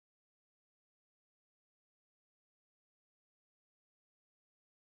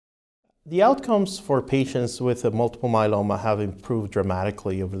The outcomes for patients with multiple myeloma have improved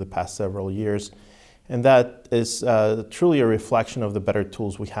dramatically over the past several years, and that is truly a reflection of the better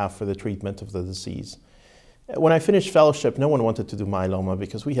tools we have for the treatment of the disease. When I finished fellowship, no one wanted to do myeloma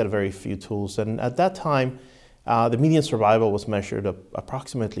because we had very few tools, and at that time, the median survival was measured at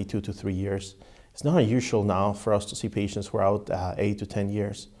approximately 2 to 3 years. It's not unusual now for us to see patients who are out 8 to 10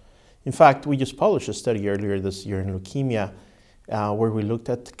 years. In fact, we just published a study earlier this year in leukemia where we looked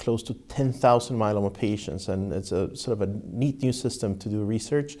at close to 10,000 myeloma patients, and it's a sort of a neat new system to do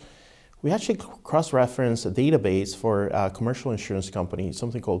research. We actually cross-referenced a database for a commercial insurance company,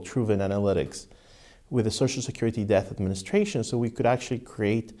 something called Truven Analytics, with the Social Security Death Administration, so we could actually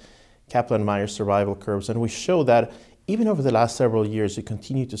create Kaplan-Meier survival curves, and we show that even over the last several years, we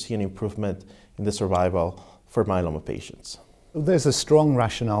continue to see an improvement in the survival for myeloma patients. There's a strong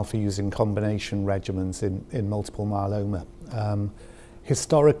rationale for using combination regimens in multiple myeloma.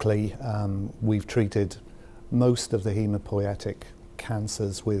 Historically, we've treated most of the hemopoietic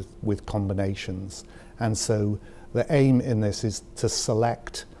cancers with combinations, and so the aim in this is to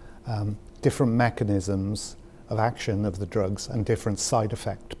select different mechanisms of action of the drugs and different side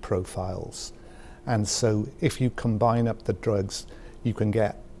effect profiles. And so if you combine up the drugs, you can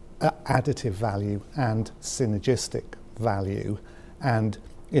get additive value and synergistic value. And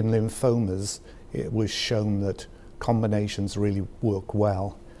in lymphomas, it was shown that combinations really work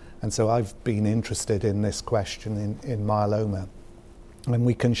well. And so I've been interested in this question in myeloma. And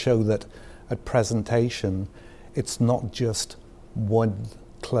we can show that at presentation, it's not just one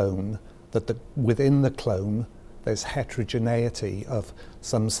clone, that within the clone, there's heterogeneity of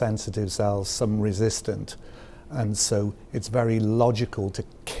some sensitive cells, some resistant. And so it's very logical to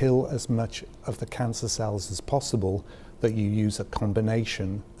kill as much of the cancer cells as possible, that you use a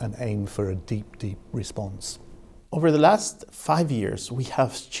combination and aim for a deep, deep response. Over the last 5 years, we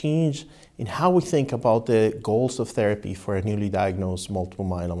have changed in how we think about the goals of therapy for a newly diagnosed multiple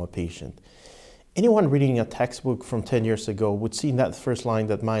myeloma patient. Anyone reading a textbook from 10 years ago would see in that first line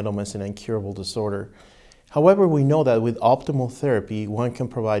that myeloma is an incurable disorder. However, we know that with optimal therapy, one can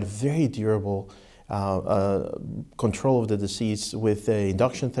provide very durable control of the disease with the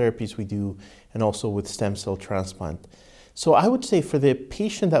induction therapies we do and also with stem cell transplant. So I would say for the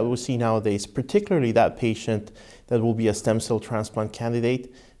patient that we see nowadays, particularly that patient that will be a stem cell transplant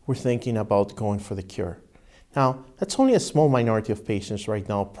candidate, we're thinking about going for the cure. Now, that's only a small minority of patients right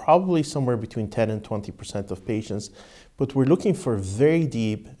now, probably somewhere between 10 and 20% of patients, but we're looking for very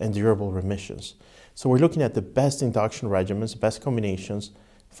deep and durable remissions. So we're looking at the best induction regimens, best combinations,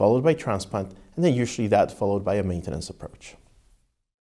 followed by transplant, and then usually that followed by a maintenance approach.